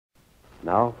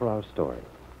Now for our story.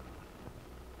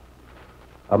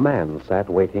 A man sat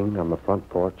waiting on the front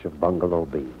porch of Bungalow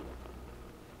B.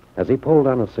 As he pulled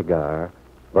on a cigar,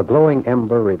 the glowing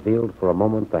ember revealed for a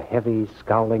moment the heavy,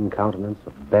 scowling countenance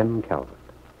of Ben Calvert.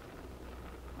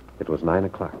 It was 9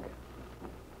 o'clock.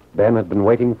 Ben had been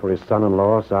waiting for his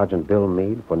son-in-law, Sergeant Bill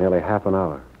Meade, for nearly half an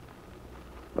hour.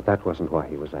 But that wasn't why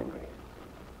he was angry.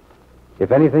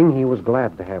 If anything, he was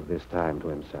glad to have this time to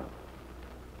himself.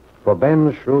 For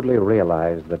Ben shrewdly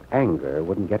realized that anger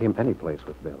wouldn't get him any place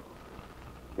with Bill.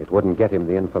 It wouldn't get him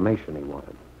the information he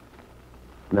wanted.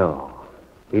 No,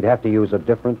 he'd have to use a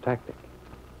different tactic.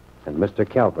 And Mr.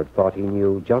 Calvert thought he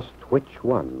knew just which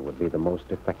one would be the most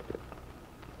effective.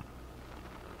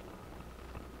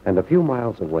 And a few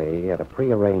miles away, at a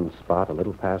prearranged spot a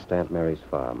little past Aunt Mary's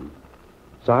farm,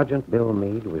 Sergeant Bill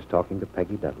Meade was talking to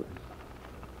Peggy Douglas.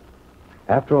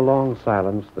 After a long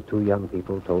silence, the two young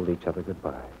people told each other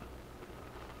goodbye.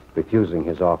 Refusing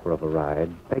his offer of a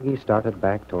ride, Peggy started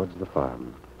back towards the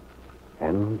farm.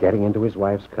 And, getting into his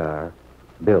wife's car,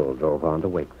 Bill drove on to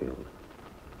Wakefield.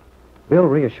 Bill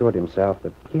reassured himself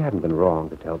that he hadn't been wrong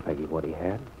to tell Peggy what he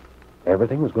had.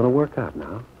 Everything was going to work out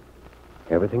now.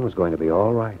 Everything was going to be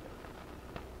all right.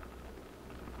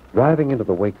 Driving into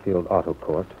the Wakefield Auto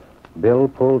Court, Bill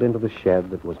pulled into the shed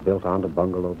that was built onto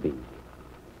Bungalow B.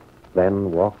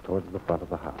 Then walked towards the front of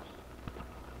the house.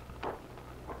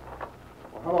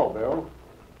 Well, hello, Bill.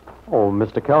 Oh,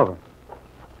 Mr. Calvert.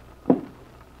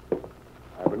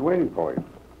 I've been waiting for you.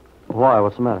 Why?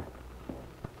 What's the matter?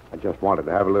 I just wanted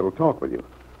to have a little talk with you.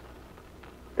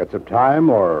 Got some time,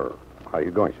 or are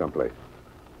you going someplace?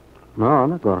 No, I'm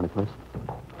not going anyplace.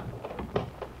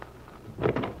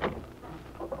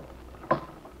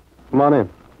 Come on in.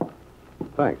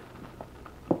 Thanks.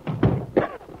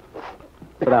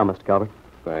 Sit down, Mr. Calvert.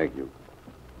 Thank you.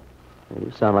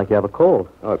 You sound like you have a cold.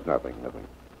 Oh, it's nothing.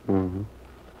 Mm-hmm.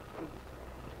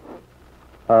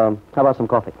 How about some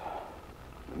coffee?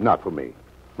 Not for me.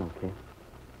 Okay.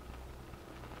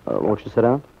 Won't you sit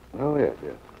down? Oh, yes.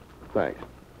 Thanks.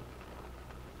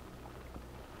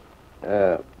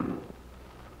 The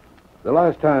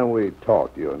last time we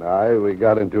talked, you and I, we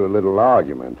got into a little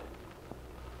argument.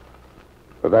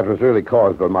 But that was really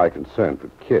caused by my concern for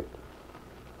Kit.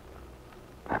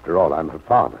 After all, I'm her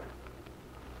father.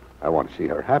 I want to see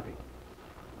her happy.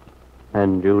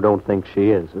 And you don't think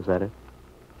she is that it?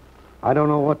 I don't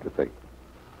know what to think.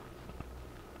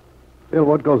 Bill,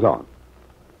 what goes on?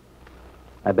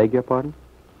 I beg your pardon?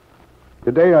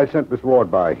 Today I sent Miss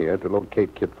Ward by here to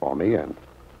locate Kit for me, and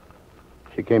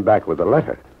she came back with a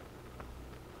letter.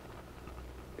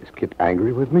 Is Kit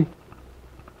angry with me?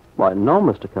 Why, no,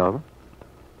 Mr. Calvert.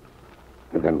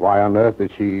 And then why on earth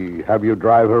did she have you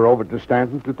drive her over to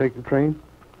Stanton to take the train?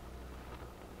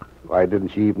 Why didn't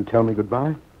she even tell me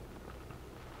goodbye?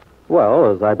 Well,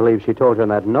 as I believe she told you in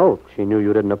that note, she knew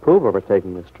you didn't approve of her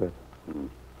taking this trip.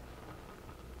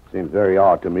 Seems very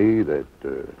odd to me that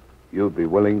you'd be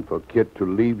willing for Kit to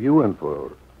leave you and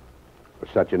for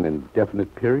such an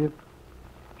indefinite period.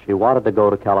 She wanted to go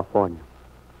to California.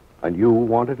 And you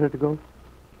wanted her to go?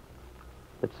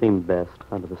 It seemed best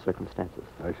under the circumstances.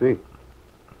 I see.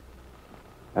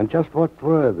 And just what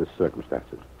were the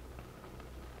circumstances?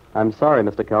 I'm sorry,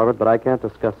 Mr. Calvert, but I can't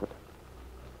discuss it.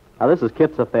 Now, this is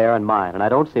Kit's affair and mine, and I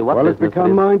don't see what Well, it's business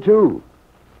become mine, too.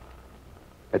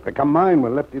 It's become mine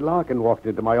when Lefty Larkin walked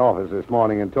into my office this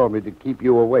morning and told me to keep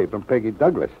you away from Peggy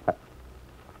Douglas.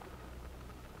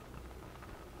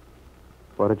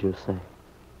 What did you say?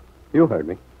 You heard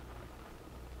me.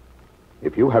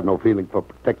 If you have no feeling for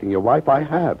protecting your wife, I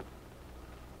have.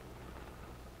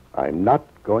 I'm not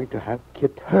going to have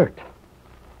Kit hurt.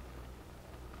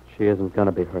 She isn't going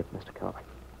to be hurt, Mr. Calvert.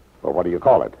 Well, what do you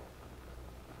call it?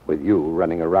 With you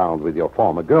running around with your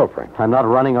former girlfriend. I'm not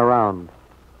running around.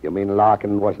 You mean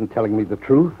Larkin wasn't telling me the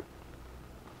truth?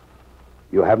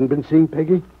 You haven't been seeing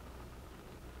Peggy?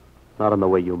 Not in the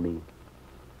way you mean.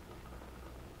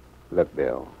 Look,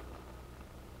 Bill,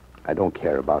 I don't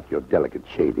care about your delicate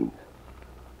shadings.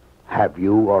 Have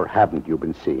you or haven't you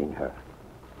been seeing her?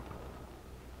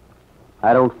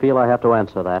 I don't feel I have to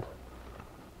answer that.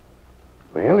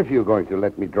 Well, if you're going to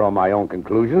let me draw my own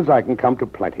conclusions, I can come to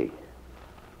plenty.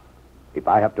 If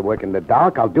I have to work in the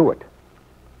dark, I'll do it.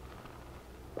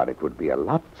 But it would be a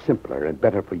lot simpler and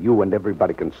better for you and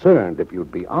everybody concerned if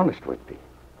you'd be honest with me.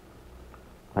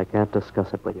 I can't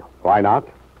discuss it with you. Why not?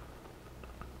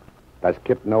 Does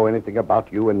Kip know anything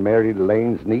about you and Mary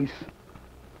Lane's niece?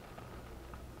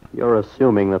 You're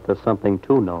assuming that there's something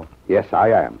to know. Yes, I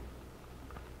am.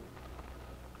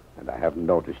 And I haven't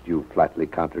noticed you flatly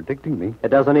contradicting me. It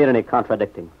doesn't need any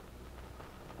contradicting.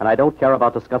 And I don't care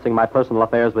about discussing my personal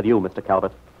affairs with you, Mr.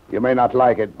 Calvert. You may not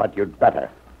like it, but you'd better.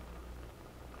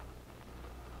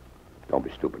 Don't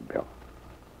be stupid, Bill.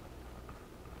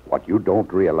 What you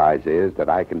don't realize is that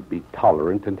I can be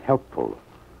tolerant and helpful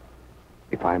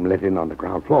if I'm let in on the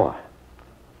ground floor.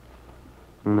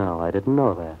 No, I didn't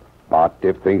know that. But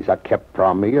if things are kept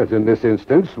from me, as in this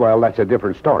instance, well, that's a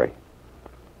different story.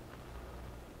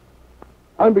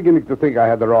 I'm beginning to think I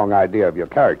had the wrong idea of your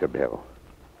character, Bill.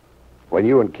 When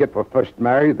you and Kit were first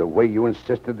married, the way you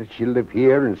insisted that she live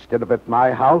here instead of at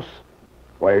my house,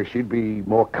 where she'd be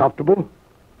more comfortable,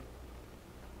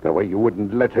 the way you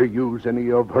wouldn't let her use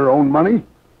any of her own money,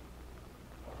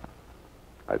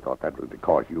 I thought that was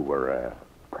because you were a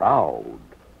proud,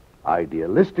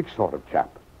 idealistic sort of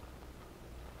chap.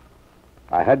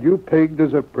 I had you pegged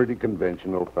as a pretty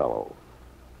conventional fellow.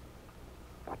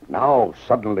 But now,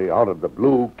 suddenly, out of the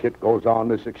blue, Kit goes on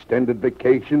this extended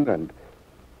vacation, and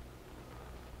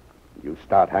you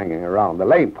start hanging around the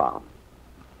Lane farm.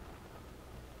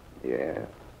 Yeah.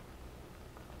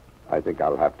 I think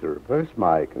I'll have to reverse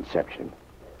my conception.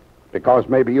 Because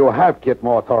maybe you have Kit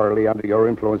more thoroughly under your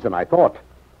influence than I thought.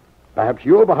 Perhaps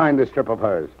you're behind this trip of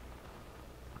hers.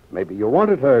 Maybe you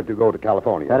wanted her to go to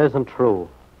California. That isn't true.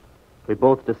 We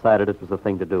both decided it was the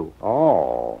thing to do.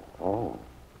 Oh.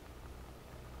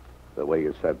 The way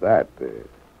you said that,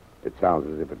 it sounds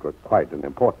as if it was quite an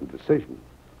important decision.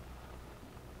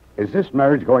 Is this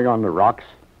marriage going on the rocks?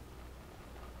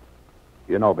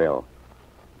 You know, Bill,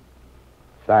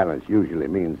 silence usually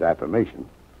means affirmation.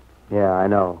 Yeah, I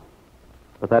know.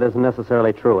 But that isn't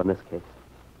necessarily true in this case.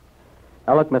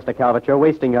 Now, look, Mr. Calvert, you're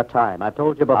wasting your time. I've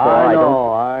told you before I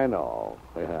don't... know.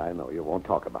 Yeah, I know. You won't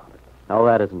talk about it. No,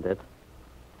 that isn't it.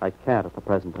 I can't at the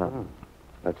present time.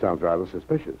 That sounds rather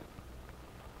suspicious.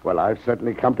 Well, I've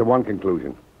certainly come to one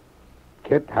conclusion.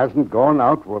 Kit hasn't gone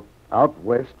out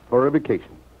west for a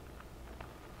vacation.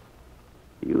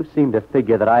 You seem to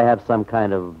figure that I have some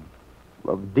kind of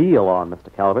deal on,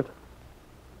 Mr. Calvert.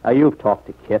 Now, you've talked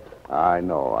to Kit. I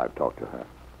know I've talked to her,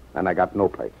 and I got no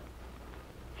place.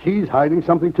 She's hiding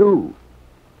something, too.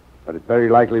 But it's very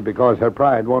likely because her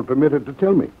pride won't permit her to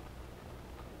tell me.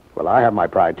 Well, I have my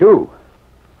pride, too.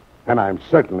 And I'm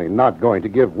certainly not going to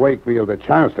give Wakefield a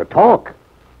chance to talk.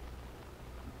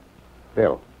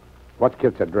 Bill, what's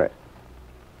Kit's address?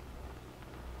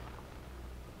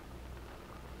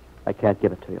 I can't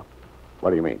give it to you. What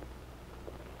do you mean?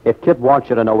 If Kit wants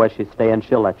you to know where she's staying,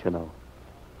 she'll let you know.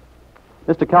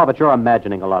 Mr. Calvert, you're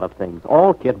imagining a lot of things.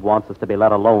 All Kit wants is to be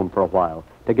let alone for a while,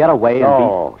 to get away and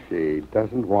Oh, she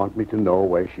doesn't want me to know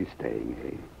where she's staying,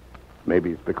 eh?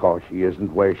 Maybe it's because she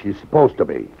isn't where she's supposed to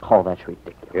be. Oh, that's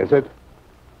ridiculous. Is it?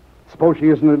 Suppose she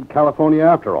isn't in California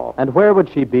after all. And where would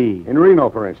she be? In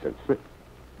Reno, for instance.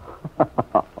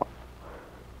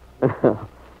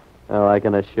 Oh, I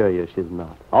can assure you she's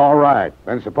not. All right.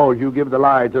 Then suppose you give the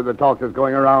lie to the talk that's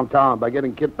going around town by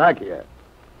getting Kit back here.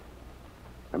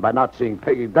 And by not seeing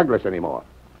Peggy Douglas anymore.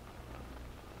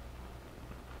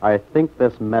 I think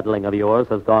this meddling of yours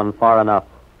has gone far enough.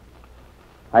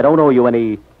 I don't owe you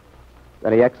any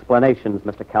explanations,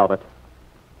 Mr. Calvert.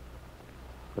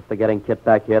 As for getting Kit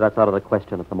back here, that's out of the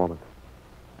question at the moment.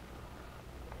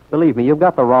 Believe me, you've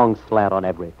got the wrong slant on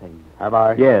everything. Have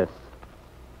I? Yes.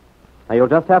 Now, you'll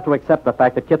just have to accept the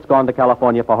fact that Kit's gone to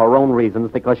California for her own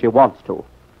reasons because she wants to.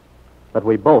 But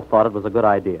we both thought it was a good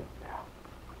idea.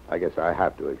 I guess I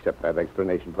have to accept that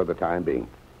explanation for the time being.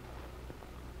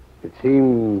 It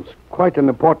seems quite an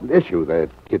important issue that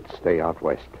Kit stay out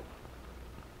west.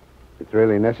 It's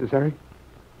really necessary?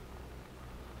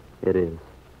 It is.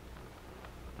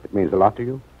 It means a lot to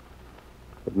you?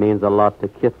 It means a lot to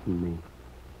Kit and me.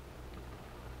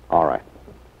 All right.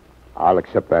 I'll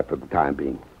accept that for the time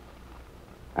being.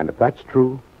 And if that's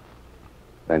true,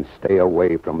 then stay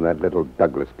away from that little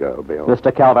Douglas girl, Bill.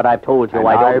 Mr. Calvert, I've told you And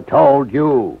I don't... I've told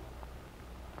you.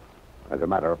 As a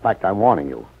matter of fact, I'm warning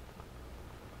you.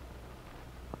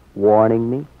 Warning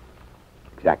me?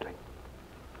 Exactly.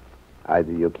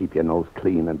 Either you keep your nose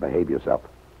clean and behave yourself,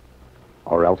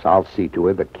 or else I'll see to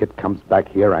it that Kit comes back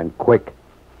here and quick.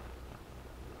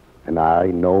 And I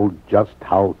know just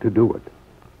how to do it.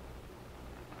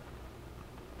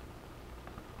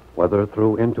 Whether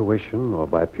through intuition or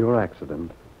by pure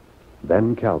accident,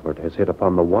 Ben Calvert has hit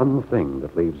upon the one thing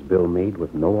that leaves Bill Meade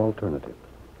with no alternative.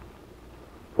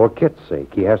 For Kit's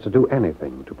sake, he has to do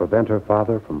anything to prevent her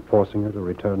father from forcing her to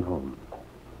return home.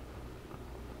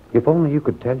 If only you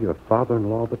could tell your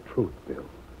father-in-law the truth, Bill.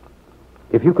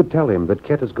 If you could tell him that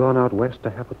Kit has gone out west to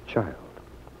have a child.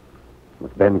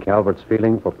 With Ben Calvert's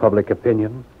feeling for public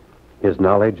opinion, his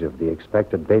knowledge of the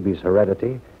expected baby's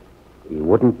heredity, he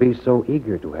wouldn't be so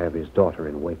eager to have his daughter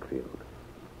in Wakefield.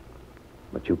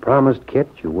 But you promised Kit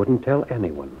you wouldn't tell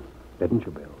anyone, didn't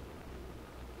you, Bill?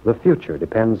 The future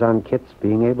depends on Kit's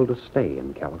being able to stay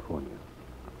in California.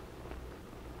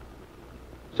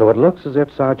 So it looks as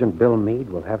if Sergeant Bill Meade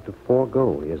will have to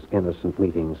forego his innocent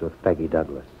meetings with Peggy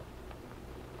Douglas.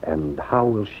 And how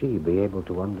will she be able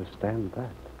to understand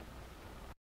that?